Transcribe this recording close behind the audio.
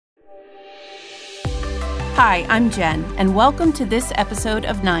Hi, I'm Jen, and welcome to this episode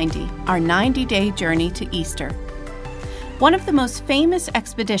of 90, our 90-day journey to Easter. One of the most famous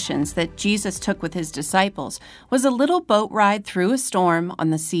expeditions that Jesus took with his disciples was a little boat ride through a storm on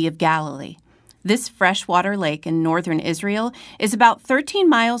the Sea of Galilee. This freshwater lake in northern Israel is about 13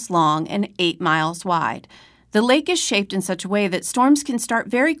 miles long and 8 miles wide. The lake is shaped in such a way that storms can start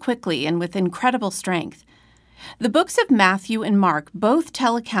very quickly and with incredible strength. The books of Matthew and Mark both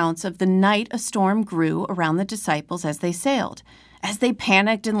tell accounts of the night a storm grew around the disciples as they sailed. As they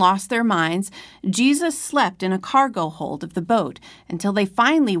panicked and lost their minds, Jesus slept in a cargo hold of the boat until they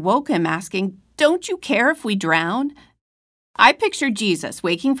finally woke him asking, "Don't you care if we drown?" I picture Jesus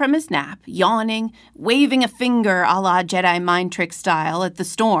waking from his nap, yawning, waving a finger a la Jedi mind trick style at the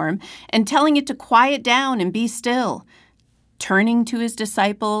storm, and telling it to quiet down and be still. Turning to his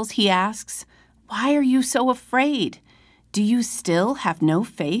disciples, he asks, "Why are you so afraid? Do you still have no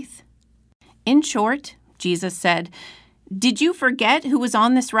faith?" In short, Jesus said, "Did you forget who was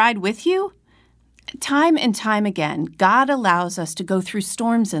on this ride with you?" Time and time again, God allows us to go through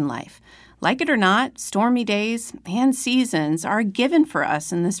storms in life. Like it or not, stormy days and seasons are given for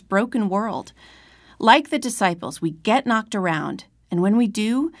us in this broken world. Like the disciples, we get knocked around, and when we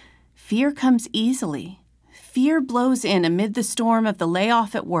do, fear comes easily. Fear blows in amid the storm of the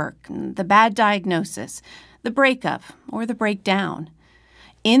layoff at work, the bad diagnosis, the breakup, or the breakdown.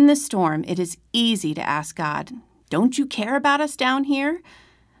 In the storm, it is easy to ask God, "Don't you care about us down here?"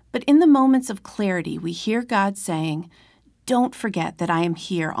 But in the moments of clarity, we hear God saying, "Don't forget that I am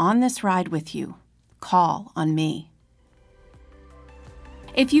here on this ride with you. Call on me."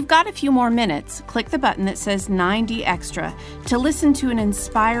 If you've got a few more minutes, click the button that says 90 Extra to listen to an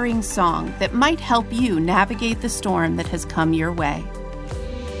inspiring song that might help you navigate the storm that has come your way.